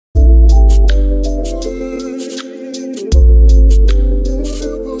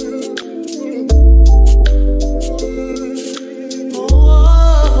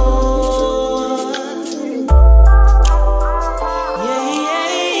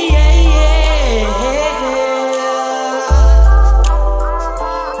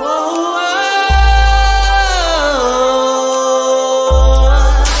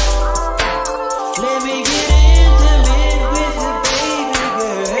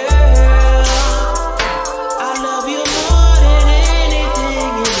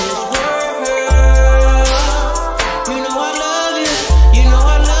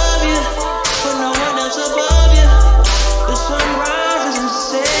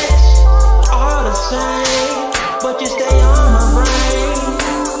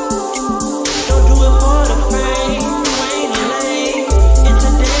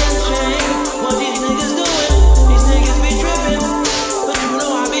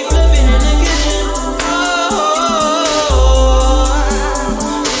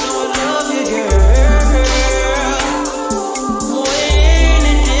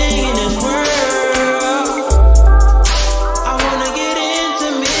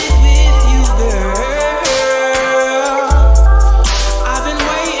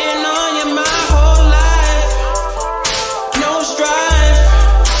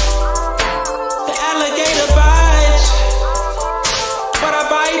I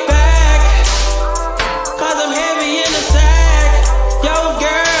bite back, 'cause I'm heavy in the sack. Yo,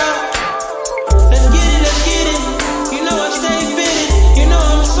 girl, let's get it, let's get it. You know I stay fitted, you know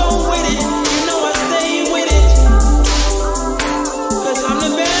I'm so with it. You know I stay with it, 'cause I'm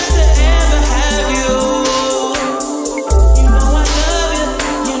the best to ever have you. You know I love you,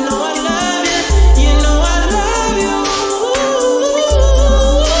 you know I love you, you know I love you.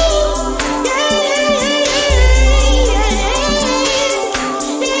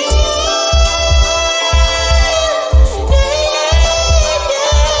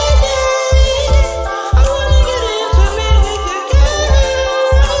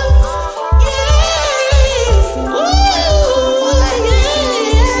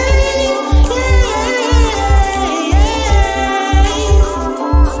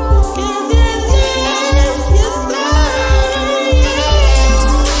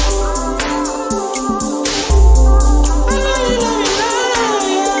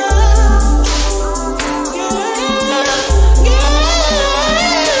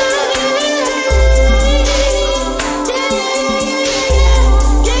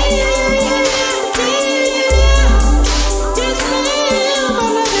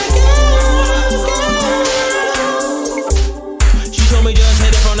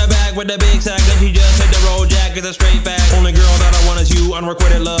 With the big sack, and she just hit the road jack. It's a straight fact. Only girl that I want is you.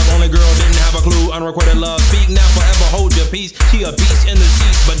 Unrequited love. Only girl didn't have a clue. Unrequited love. Speak now, forever hold your peace. She a beast in the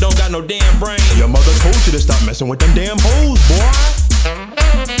sheets, but don't got no damn brain. Your mother told you to stop messing with them damn hoes, boy.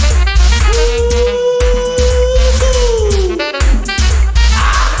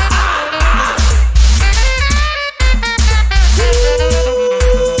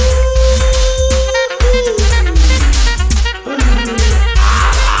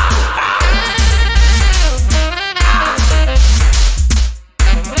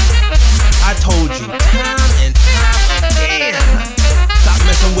 I told you time and time again, stop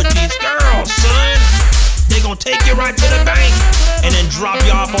messing with these girls, son. They gon' take you right to the bank and then drop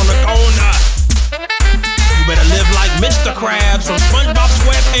you off on the corner. You better live like Mr. Krabs from SpongeBob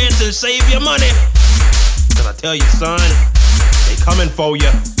SquarePants and save your money. 'Cause I tell you, son, they coming for you,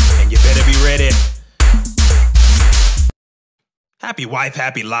 and you better be ready. Happy wife,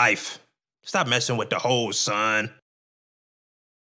 happy life. Stop messing with the hoes, son.